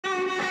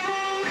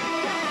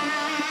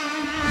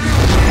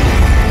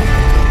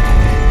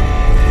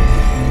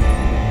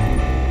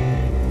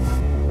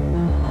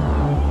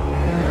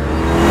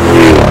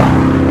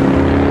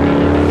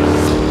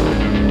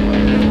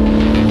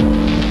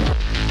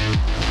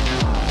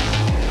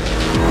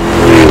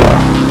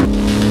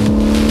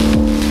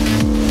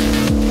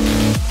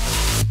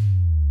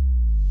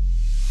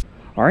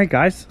Alright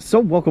guys, so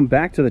welcome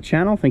back to the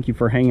channel. Thank you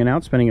for hanging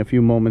out, spending a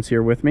few moments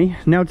here with me.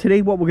 Now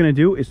today what we're going to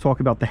do is talk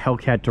about the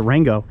Hellcat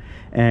Durango.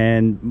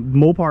 And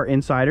Mopar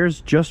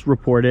insiders just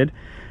reported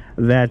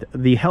that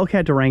the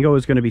Hellcat Durango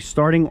is going to be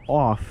starting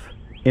off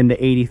in the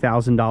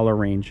 $80,000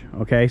 range.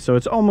 Okay, so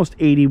it's almost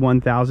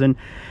 $81,000.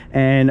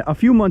 And a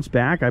few months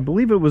back, I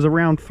believe it was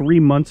around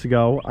 3 months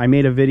ago, I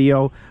made a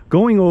video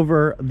going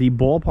over the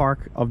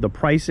ballpark of the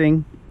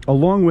pricing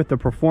along with the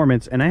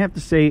performance, and I have to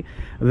say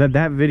that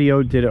that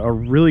video did a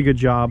really good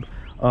job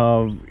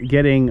of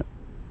getting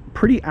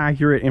pretty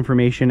accurate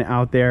information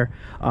out there.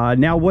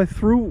 Now what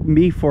threw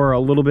me for a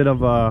little bit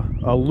of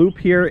a loop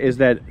here is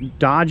that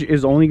Dodge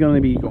is only going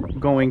to be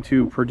going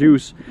to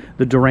produce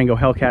the Durango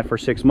Hellcat for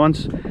 6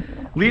 months,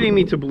 leading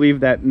me to believe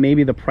that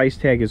maybe the price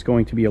tag is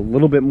going to be a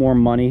little bit more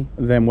money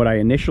than what I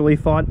initially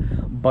thought,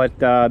 but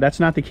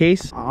that's not the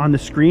case. On the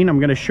screen I'm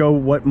going to show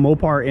what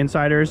Mopar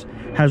Insiders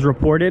has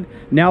reported.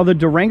 Now the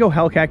Durango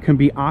Hellcat can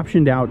be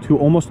optioned out to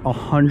almost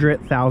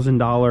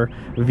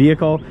 $100,000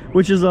 vehicle,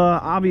 which is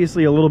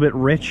obviously a little bit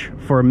rich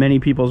for many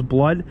people's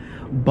blood,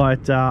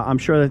 but I'm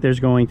sure that there's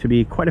going to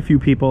be quite a few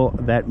people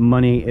that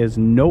money is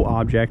no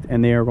object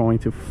and they are going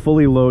to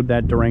fully load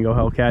that Durango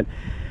Hellcat.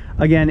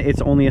 Again,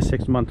 it's only a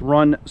 6-month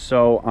run,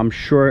 so I'm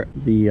sure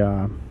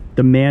the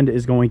demand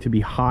is going to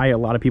be high. A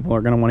lot of people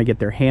are going to want to get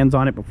their hands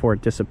on it before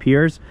it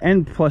disappears.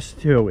 And plus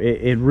too,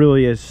 it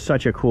really is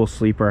such a cool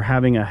sleeper.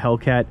 Having a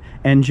Hellcat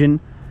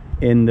engine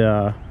in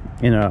a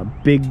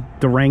big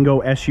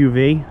Durango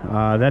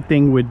SUV, that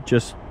thing would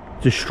just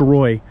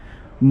destroy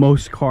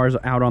most cars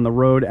out on the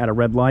road at a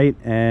red light,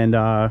 and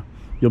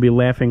you'll be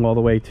laughing all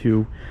the way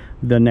to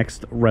the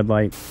next red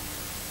light.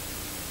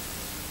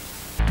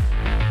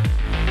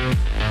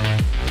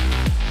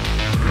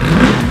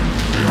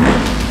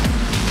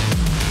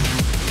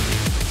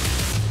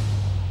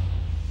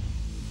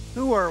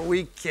 Who are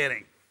we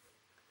kidding?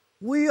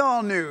 We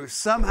all knew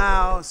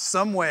somehow,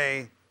 some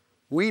way,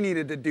 we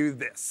needed to do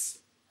this.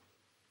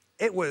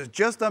 It was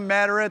just a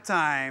matter of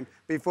time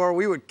before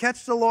we would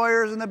catch the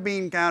lawyers and the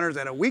bean counters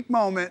at a weak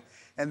moment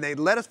and they'd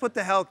let us put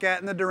the Hellcat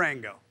in the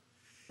Durango.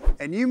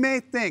 And you may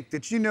think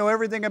that you know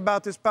everything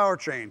about this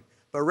powertrain,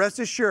 but rest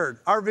assured,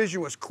 our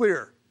vision was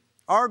clear.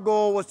 Our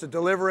goal was to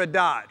deliver a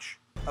Dodge,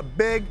 a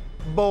big,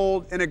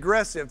 bold, and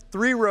aggressive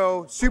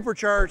 3-row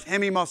supercharged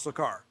Hemi muscle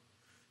car.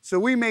 So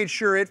we made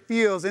sure it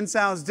feels and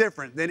sounds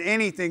different than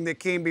anything that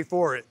came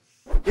before it.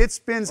 It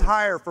spins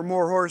higher for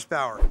more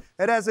horsepower.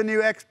 It has a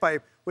new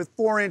X-pipe with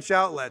 4-inch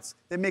outlets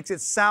that makes it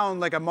sound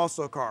like a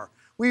muscle car.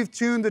 We've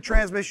tuned the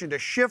transmission to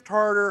shift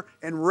harder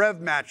and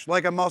rev match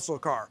like a muscle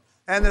car.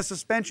 And the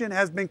suspension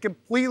has been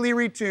completely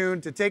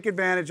retuned to take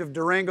advantage of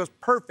Durango's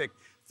perfect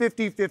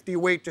 50-50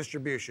 weight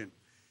distribution.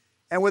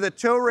 And with a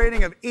tow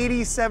rating of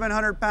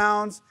 8,700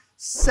 pounds,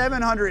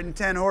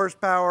 710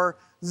 horsepower,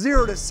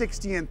 0 to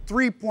 60 in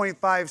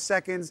 3.5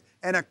 seconds,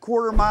 and a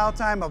quarter-mile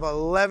time of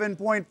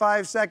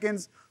 11.5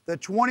 seconds, the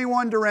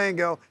 21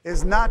 Durango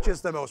is not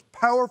just the most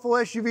powerful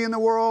SUV in the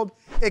world,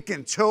 it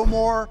can tow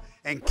more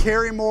and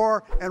carry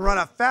more and run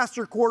a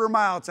faster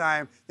quarter-mile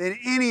time than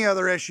any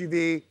other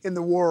SUV in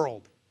the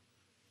world.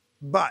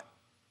 But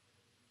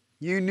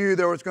you knew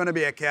there was going to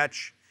be a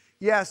catch.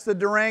 Yes, the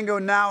Durango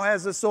now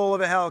has the soul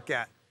of a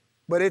Hellcat,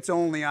 but it's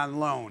only on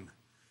loan.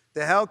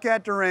 The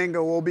Hellcat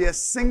Durango will be a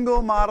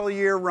single model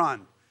year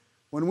run.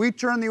 When we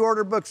turn the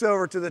order books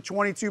over to the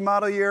 22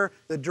 model year,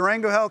 the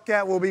Durango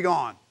Hellcat will be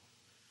gone.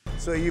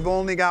 So you've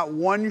only got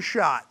one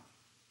shot.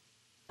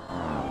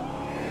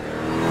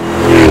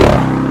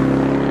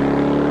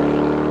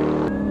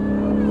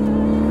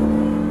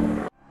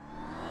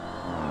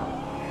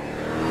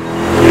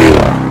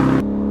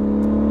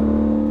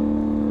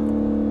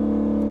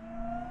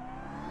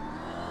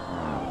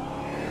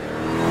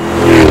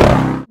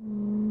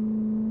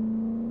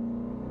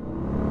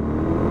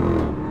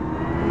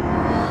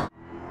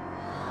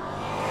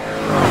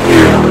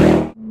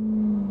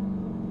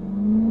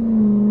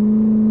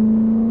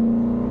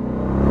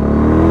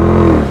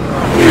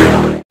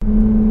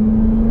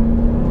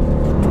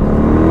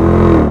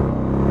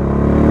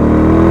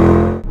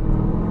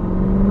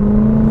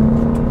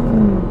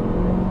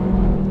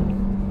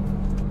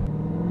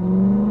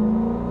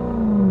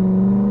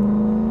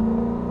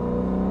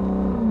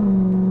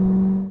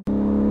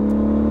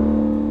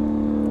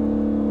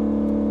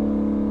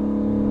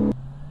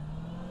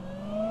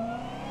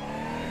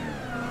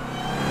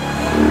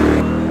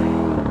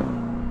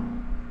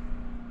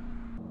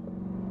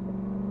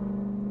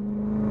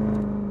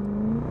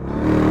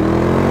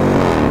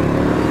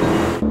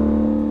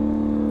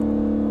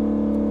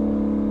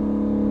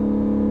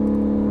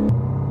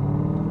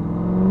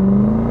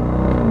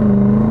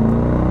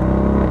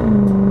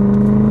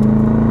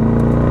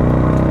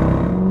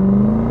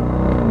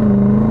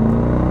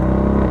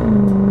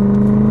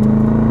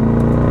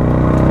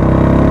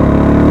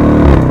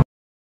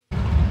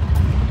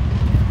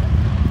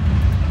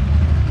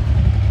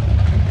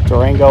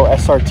 Durango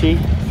SRT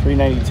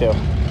 392.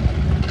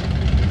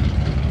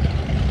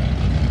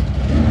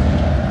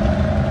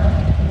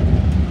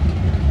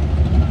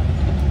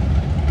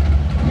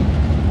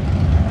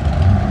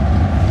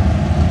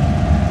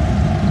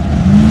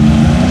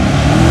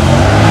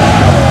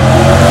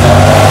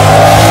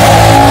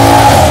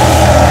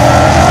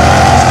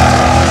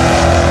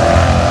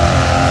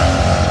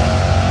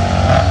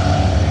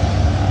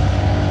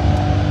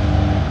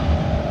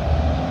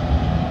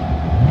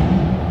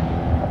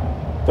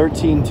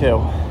 13.2.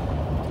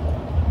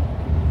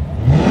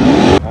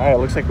 All right,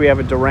 looks like we have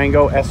a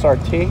Durango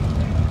SRT.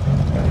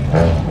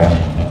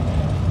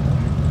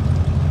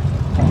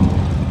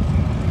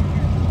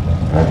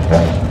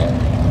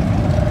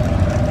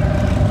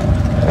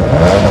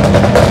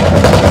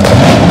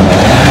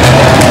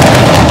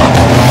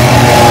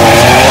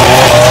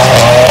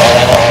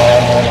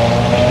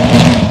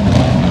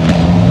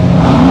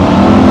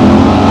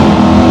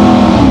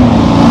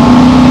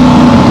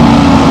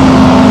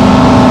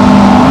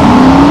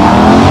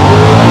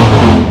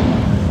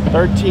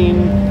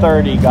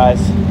 $13.30,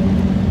 guys,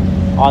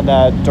 on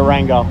the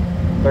Durango.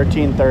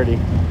 $13.30.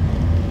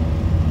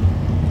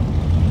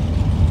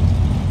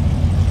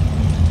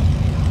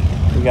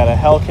 We got a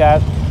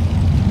Hellcat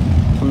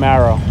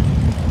Camaro.